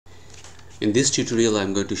In this tutorial, I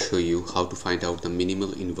am going to show you how to find out the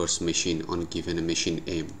minimal inverse machine on given a machine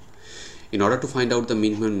M. In order to find out the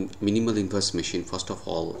minimal inverse machine, first of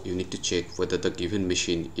all, you need to check whether the given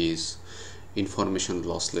machine is information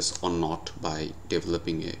lossless or not by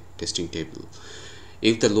developing a testing table.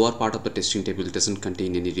 If the lower part of the testing table doesn't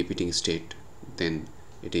contain any repeating state, then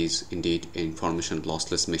it is indeed an information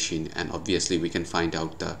lossless machine, and obviously we can find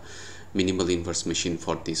out the minimal inverse machine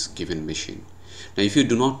for this given machine. Now, if you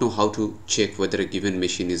do not know how to check whether a given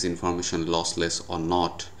machine is information lossless or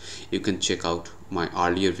not, you can check out my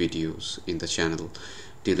earlier videos in the channel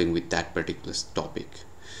dealing with that particular topic.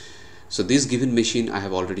 So this given machine I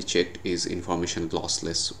have already checked is information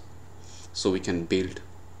lossless, so we can build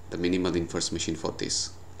the minimal inverse machine for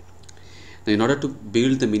this. Now, in order to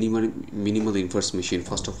build the minimal inverse machine,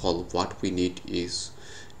 first of all, what we need is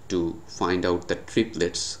to find out the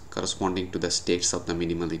triplets corresponding to the states of the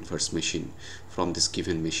minimal inverse machine from this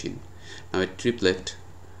given machine. Now, a triplet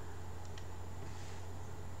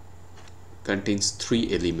contains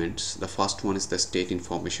three elements. The first one is the state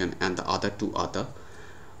information, and the other two are the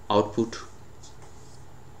output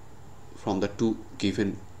from the two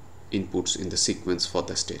given inputs in the sequence for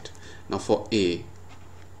the state. Now, for A,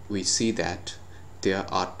 we see that there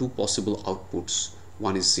are two possible outputs.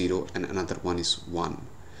 One is 0 and another one is 1.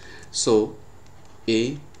 So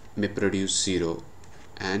A may produce 0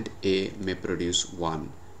 and A may produce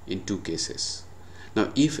 1 in two cases.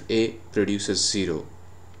 Now, if A produces 0,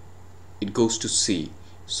 it goes to C.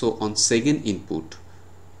 So on second input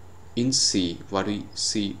in C, what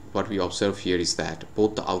we observe here is that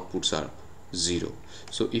both the outputs are 0.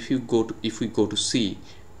 So if we go to C,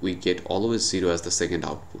 we get always 0 as the second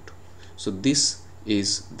output. So this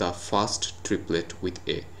is the first triplet with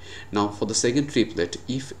A. Now, for the second triplet,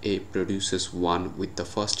 if A produces 1 with the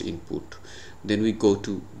first input, then we go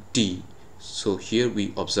to D. So here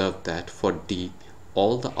we observe that for D,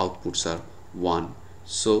 all the outputs are 1.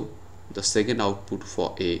 So the second output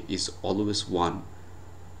for A is always 1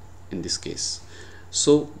 in this case.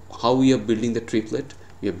 So how we are building the triplet?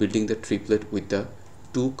 We are building the triplet with the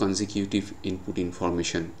two consecutive input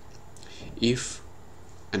information. If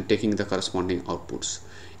and taking the corresponding outputs,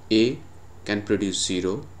 A can produce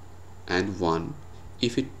 0 and 1.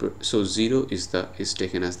 If it so 0 is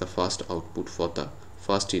taken as the first output for the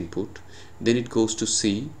first input, then it goes to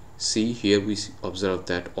C. Here we observe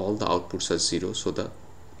that all the outputs are 0, so the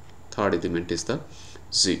third element is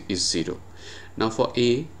 0. Now, for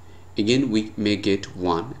A, again we may get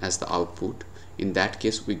 1 as the output. In that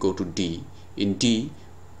case, we go to D. In D,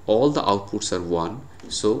 all the outputs are 1,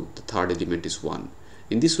 so the third element is 1.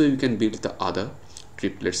 In this way, we can build the other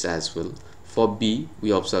triplets as well. For B,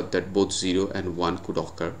 we observe that both 0 and 1 could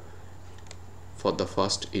occur for the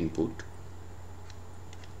first input.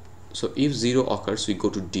 So if 0 occurs, we go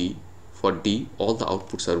to D. For D, all the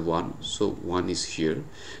outputs are 1, so 1 is here.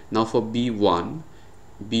 Now for B1,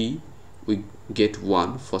 we get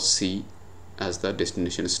 1 for C as the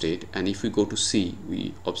destination state, and if we go to C,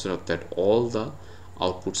 we observe that all the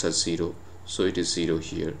outputs are 0, so it is 0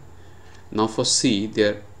 here. Now for C,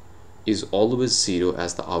 there is always 0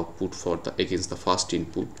 as the output for against the first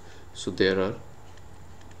input, so there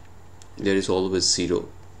is always 0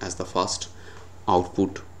 as the first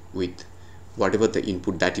output with whatever the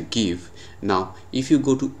input that you give. Now if you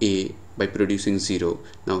go to A by producing 0,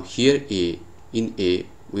 now here in A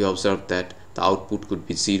we observe that the output could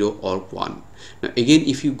be 0 or 1. Now again,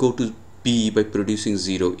 if you go to B by producing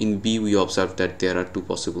 0, in B we observe that there are two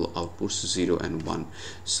possible outputs, 0 and 1.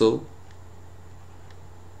 So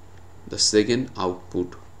the second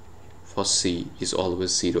output for C is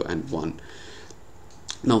always 0 and 1.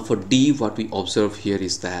 Now for D, what we observe here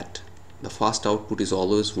is that the first output is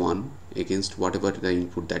always 1 against whatever the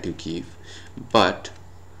input that you give, but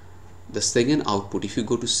the second output, if you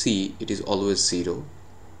go to C, it is always 0.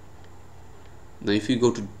 Now if you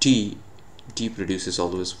go to D, D produces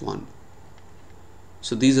always 1.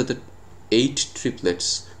 So these are the 8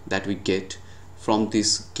 triplets that we get from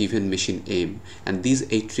this given machine M, and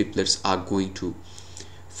these 8 triplets are going to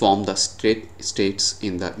form the states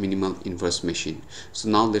in the minimal inverse machine. So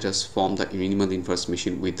now let us form the minimal inverse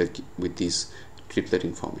machine with this triplet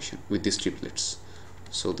information, with these triplets.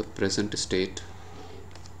 So the present state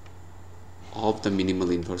of the minimal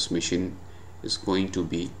inverse machine is going to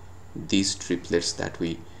be these triplets that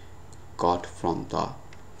we got from the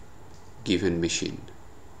given machine.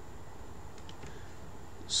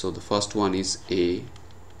 So the first one is A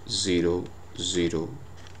 0 0,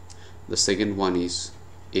 the second one is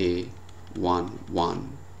A 1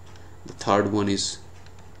 1, the third one is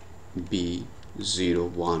B 0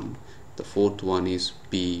 1, the fourth one is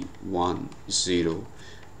B 1 0,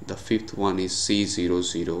 The fifth one is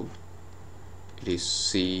C00, it is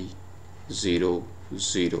C00,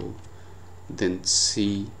 then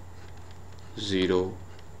C01,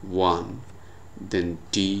 then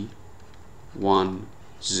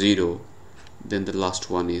D10, then the last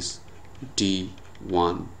one is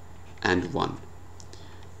D1 and 1.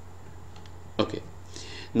 Okay,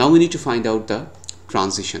 now we need to find out the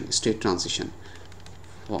transition, state transition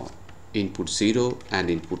for input 0 and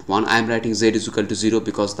input 1. I am writing z is equal to 0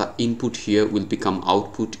 because the input here will become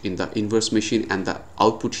output in the inverse machine and the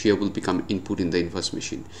output here will become input in the inverse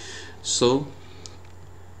machine. So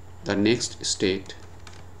the next state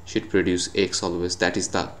should produce x always, that is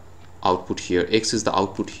the output here. X is the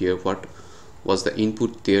output here. What was the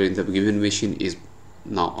input there in the given machine is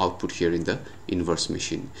now output here in the inverse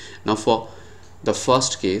machine. Now for the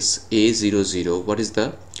first case A00, what is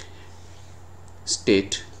the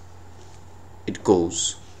state it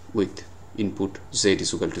goes with? Input z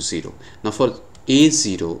is equal to 0. Now for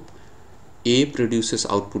A0, A produces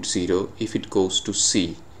output 0 if it goes to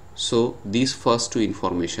C. So these first two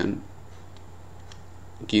information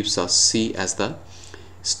gives us C as the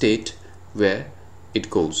state where it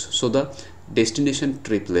goes. So the destination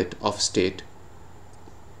triplet of state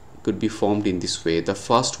could be formed in this way. The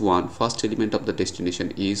first element of the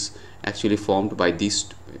destination is actually formed by these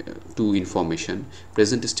two information.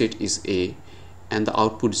 Present state is A and the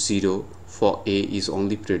output 0 for A is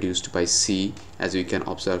only produced by C, as we can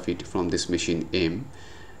observe it from this machine M.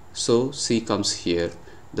 So C comes here.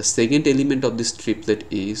 The second element of this triplet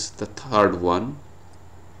is the third one.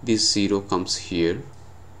 This 0 comes here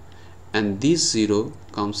and this 0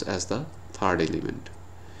 comes as the third element.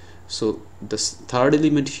 So the third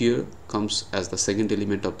element here comes as the second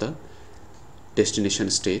element of the destination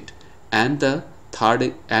state, and the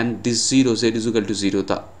third, and this 0, z is equal to 0,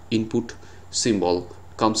 the input symbol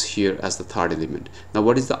comes here as the third element. Now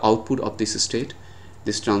what is the output of this state,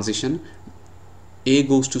 this transition? A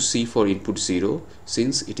goes to C for input 0.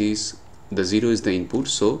 Since it is the 0 is the input,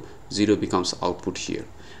 so 0 becomes output here.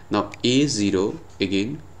 Now A0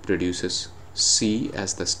 again produces C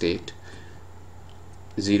as the state.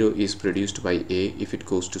 0 is produced by A if it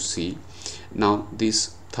goes to C. Now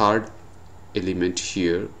this third element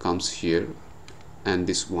here comes here and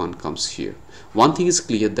this one comes here. One thing is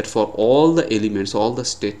clear, that for all the elements, all the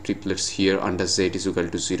state triplets here under z is equal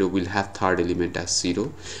to 0 will have third element as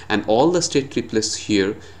 0, and all the state triplets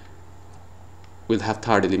here will have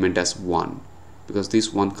third element as 1, because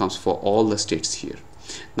this one comes for all the states here.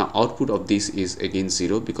 Now output of this is again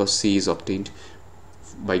 0 because C is obtained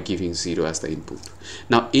by giving 0 as the input.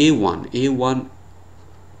 Now A1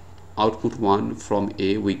 output 1 from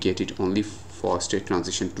A, we get it only for state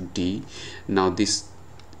transition to D. Now this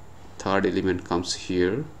third element comes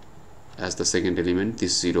here as the second element,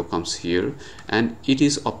 this 0 comes here, and it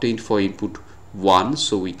is obtained for input 1,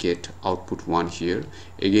 so we get output 1 here.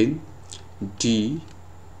 Again D,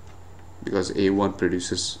 because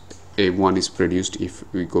A1 is produced if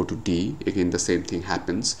we go to D, again the same thing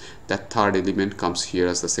happens. That third element comes here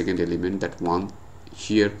as the second element, that one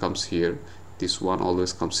here comes here, this one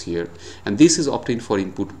always comes here, and this is obtained for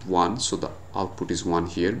input 1, so the output is 1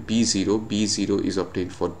 here. B0 is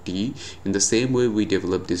obtained for D. In the same way we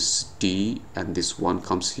develop this D, and this 1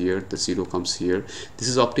 comes here, the 0 comes here. This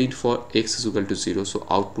is obtained for X is equal to 0, so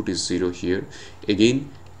output is 0 here.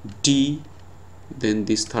 Again D, then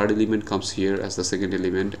this third element comes here as the second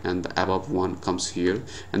element, and the above one comes here,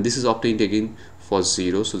 and this is obtained again for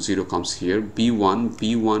 0, so 0 comes here.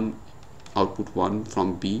 B1 output 1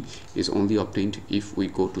 from B is only obtained if we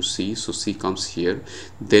go to C, so C comes here.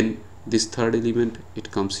 Then this third element,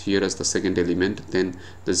 it comes here as the second element, then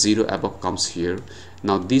the 0 above comes here.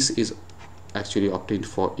 Now this is actually obtained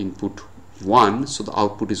for input 1, so the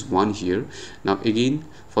output is 1 here. Now again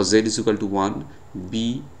for Z is equal to 1,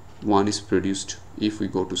 B1 is produced if we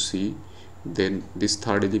go to C, then this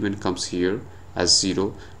third element comes here as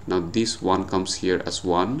 0. Now this 1 comes here as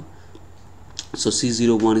 1, so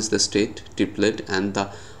C01 is the state triplet, and the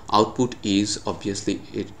output is obviously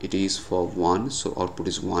it is for 1, so output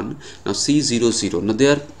is 1. Now C00, now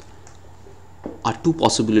there are two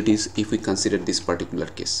possibilities if we consider this particular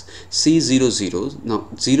case. C00, now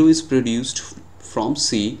 0 is produced from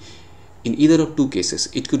C in either of two cases.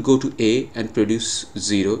 It could go to A and produce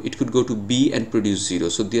 0, it could go to B and produce 0.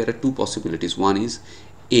 So there are two possibilities, one is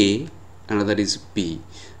A, another is B.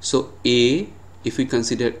 So A, if we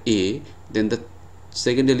consider A, then the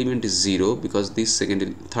second element is 0 because this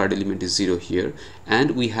third element is 0 here,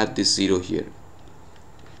 and we have this 0 here.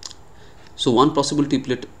 So one possible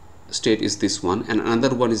triplet state is this one, and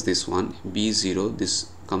another one is this one, B0, this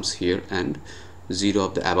comes here, and 0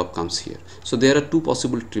 of the above comes here. So there are two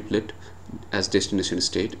possible triplet as destination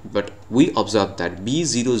state, but we observe that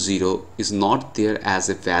B00 is not there as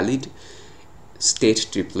a valid state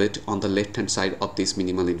triplet on the left hand side of this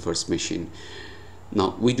minimal inverse machine.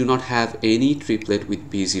 Now we do not have any triplet with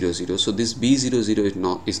B00, so this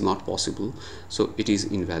B00 is not possible, so it is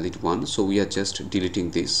invalid one. So we are just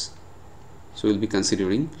deleting this, so we'll be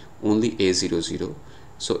considering only A00.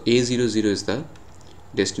 So A00 is the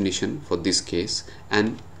destination for this case,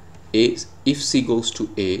 and if C goes to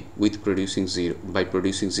A with producing 0, by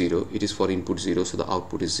producing 0, it is for input 0, so the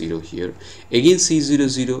output is 0 here. Again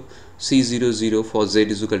C00 for Z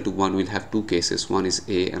is equal to 1 will have two cases, one is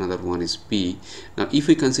A, another one is B. Now if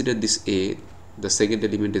we consider this A, the second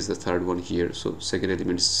element is the third one here, so second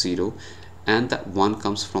element is 0, and that 1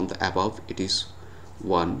 comes from the above, it is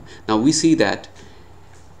 1. Now we see that,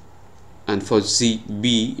 and for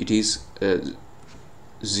B it is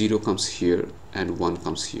 0 comes here and 1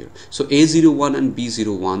 comes here. So A01 and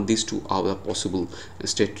B01, these two are the possible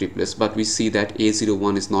state triplets, but we see that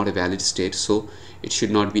A01 is not a valid state, so it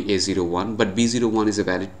should not be A01, but B01 is a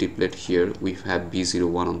valid triplet. Here we have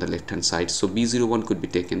B01 on the left hand side, so B01 could be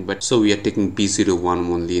taken, but so we are taking B01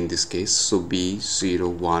 only in this case. So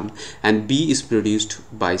B01, and B is produced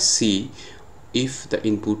by C if the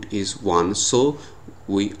input is 1, so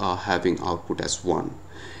we are having output as 1.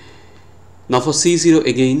 Now for C0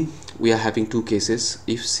 again, we are having two cases.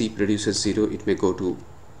 If C produces 0, it may go to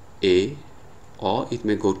A or it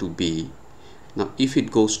may go to B. Now if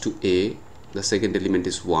it goes to A, the second element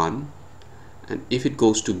is 1, and if it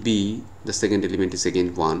goes to B, the second element is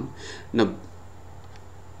again 1. Now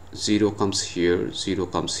 0 comes here, 0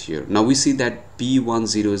 comes here. Now we see that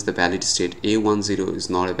B10 is the valid state, A10 is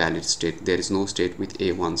not a valid state. There is no state with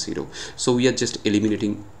A10, so we are just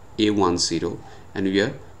eliminating A10 and we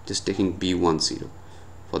are just taking B10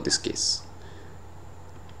 for this case.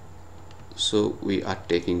 So we are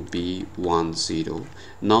taking B10.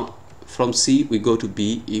 Now from C we go to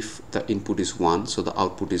B if the input is 1, so the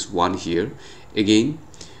output is 1 here. Again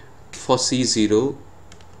for C0,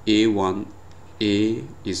 A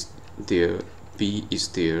is there, B is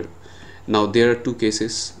there. Now there are two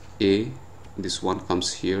cases, A, this one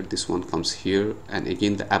comes here, this one comes here, and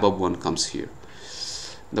again the above one comes here.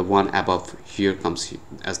 The one above here comes here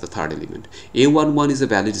as the third element. A11 is a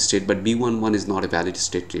valid state, but B11 is not a valid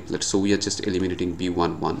state triplet, so we are just eliminating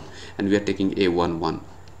B11 and we are taking A11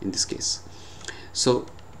 in this case. So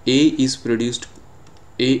A is produced,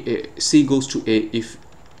 C goes to A if,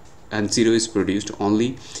 and 0 is produced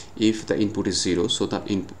only if the input is 0, so the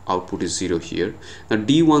output is 0 here. Now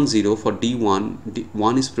D10, for D1,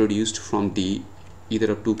 1 is produced from D,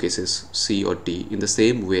 either of two cases, C or D, in the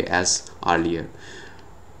same way as earlier.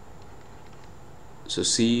 So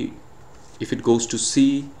C, if it goes to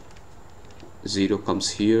C, 0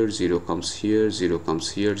 comes here, 0 comes here, 0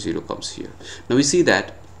 comes here, 0 comes here. Now we see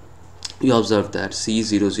that, we observe that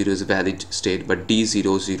C00 is a valid state, but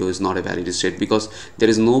D00 is not a valid state because there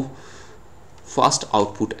is no first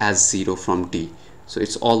output as 0 from D, so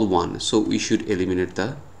it's all 1, so we should eliminate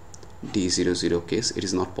the D00 case. It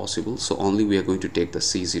is not possible, so only we are going to take the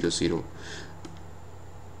C00.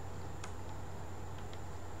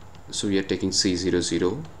 So we are taking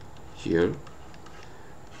C00 here.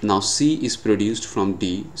 Now C is produced from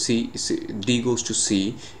D. D goes to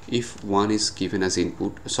C if 1 is given as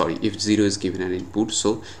input, sorry, if 0 is given an input,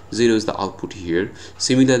 so 0 is the output here.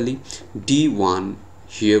 Similarly D1,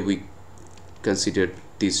 here we consider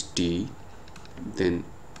this D, then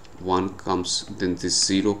 1 comes, then this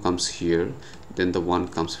 0 comes here, then the 1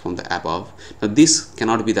 comes from the above. Now this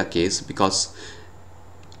cannot be the case because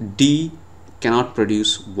D cannot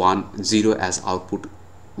produce 0 as output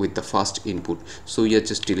with the first input, so we are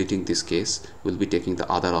just deleting this case. We'll be taking the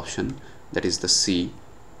other option, that is the C.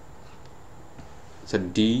 So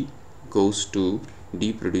D goes to,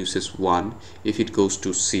 D produces 1 if it goes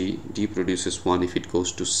to C, D produces 1 if it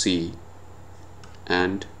goes to C,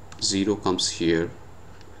 and 0 comes here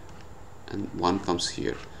and 1 comes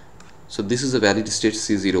here. So this is a valid state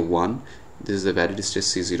C01, this is a valid state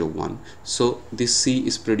C01. So this C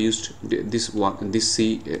is produced, this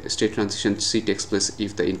C state transition C takes place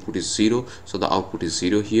if the input is 0, so the output is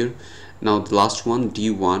 0 here. Now the last one,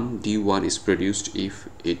 D1 is produced if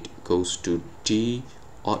it goes to D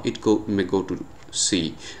or it may go to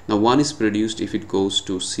C. Now 1 is produced if it goes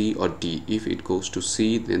to C or D. If it goes to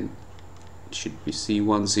C, then it should be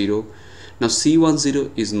C10. Now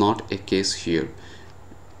C10 is not a case here,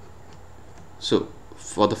 so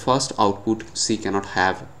for the first output C cannot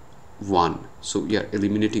have 1, so we are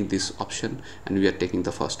eliminating this option and we are taking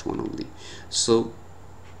the first one only. So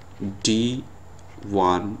D1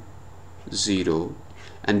 0,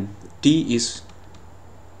 and T is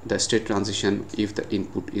the state transition if the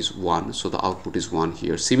input is 1, so the output is 1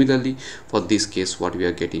 here. Similarly, for this case, what we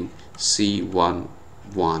are getting, C1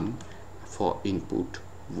 1 for input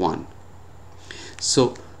 1.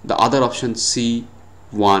 So the other option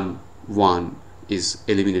C1 1 is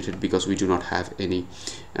eliminated because we do not have any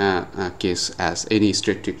case as any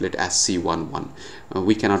state triplet as C1 1.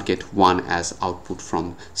 We cannot get 1 as output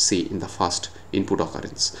from C in the first input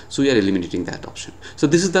occurrence, so we are eliminating that option. So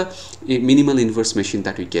this is the minimal inverse machine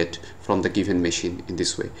that we get from the given machine in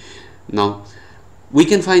this way. Now we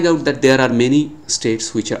can find out that there are many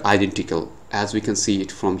states which are identical, as we can see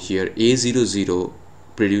it from here. A00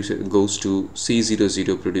 goes to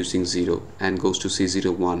C00 producing 0 and goes to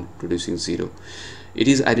C01 producing 0. It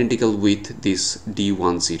is identical with this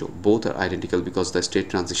D10. Both are identical because the state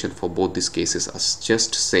transition for both these cases are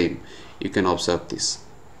just same. You can observe this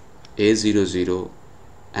A00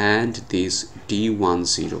 and this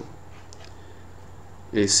D10.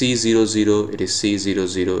 It is C00, it is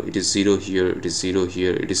C00, it is 0 here, it is 0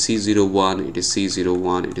 here, it is C01, it is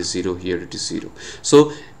C01, it is 0 here, it is 0.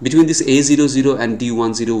 So between this A00 and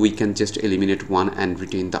D10 we can just eliminate one and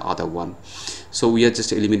retain the other one. So we are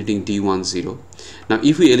just eliminating D10. Now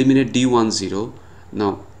if we eliminate D10,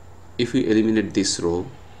 now if we eliminate this row,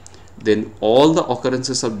 then all the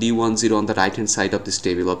occurrences of D10 on the right hand side of this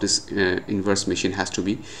table of this inverse machine has to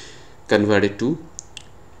be converted to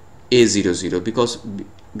A00, because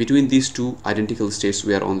between these two identical states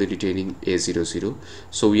we are only retaining A00.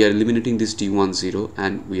 So we are eliminating this D10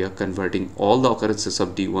 and we are converting all the occurrences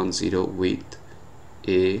of D10 with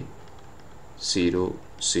A00.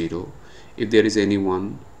 If there is any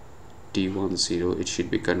one D10, it should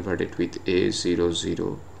be converted with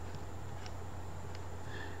A00.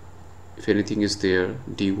 If anything is there,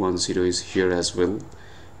 D10 is here as well.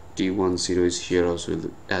 D10 is here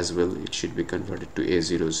as well. It should be converted to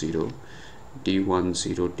A00. D10,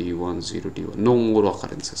 D10, D1. No more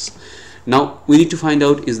occurrences. Now we need to find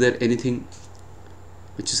out, is there anything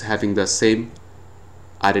which is having the same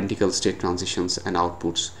identical state transitions and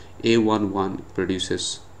outputs. A11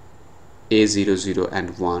 produces A00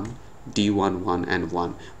 and 1, D11 and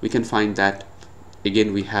 1. We can find that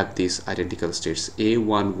again we have these identical states,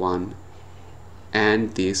 A11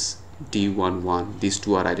 and this D11. These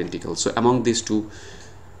two are identical, so among these two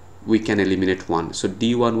we can eliminate one. So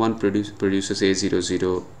D11 produces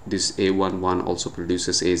A00, this A11 also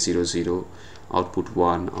produces A00, output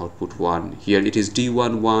 1, output 1. Here it is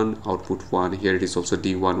D11, output 1. Here it is also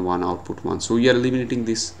D11, output 1. So we are eliminating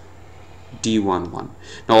this D11.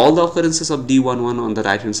 Now all the occurrences of D11 on the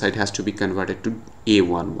right hand side has to be converted to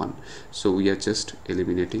A11. So we are just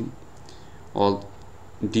eliminating all.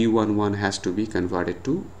 D11 has to be converted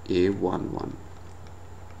to A11.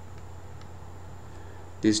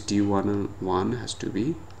 This D11 has to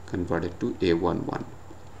be converted to A11.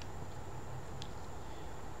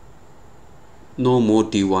 No more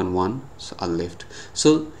D11s are left.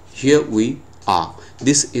 So here we are.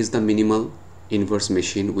 This is the minimal inverse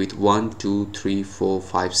machine with 1, 2, 3, 4,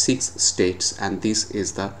 5, 6 states, and these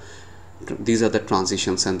are the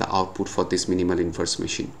transitions and the output for this minimal inverse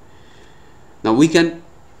machine. Now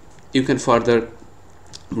you can further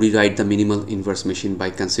rewrite the minimal inverse machine by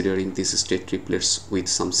considering these state triplets with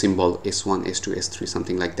some symbol S1, S2, S3,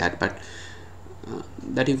 something like that, but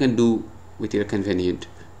that you can do with your convenient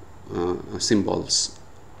symbols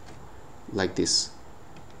like this.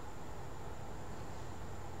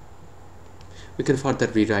 We can further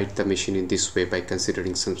rewrite the machine in this way by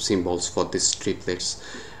considering some symbols for these triplets.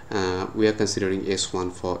 We are considering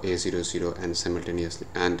S1 for A00 and simultaneously,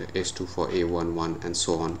 and S2 for A11 and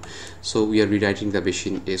so on. So we are rewriting the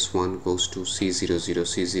machine. S1 goes to C00.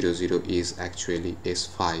 C00 is actually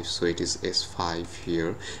S5, so it is S5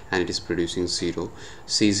 here and it is producing 0.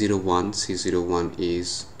 C01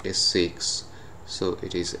 is S6, so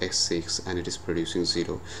it is S6 and it is producing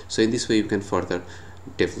 0. So in this way you can further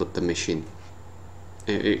develop the machine.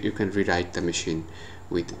 You can rewrite the machine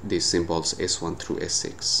with these symbols S1 through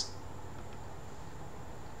S6.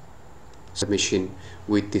 So the machine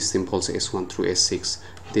with these symbols S1 through S6,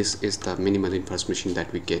 this is the minimal inverse machine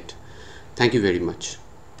that we get. Thank you very much.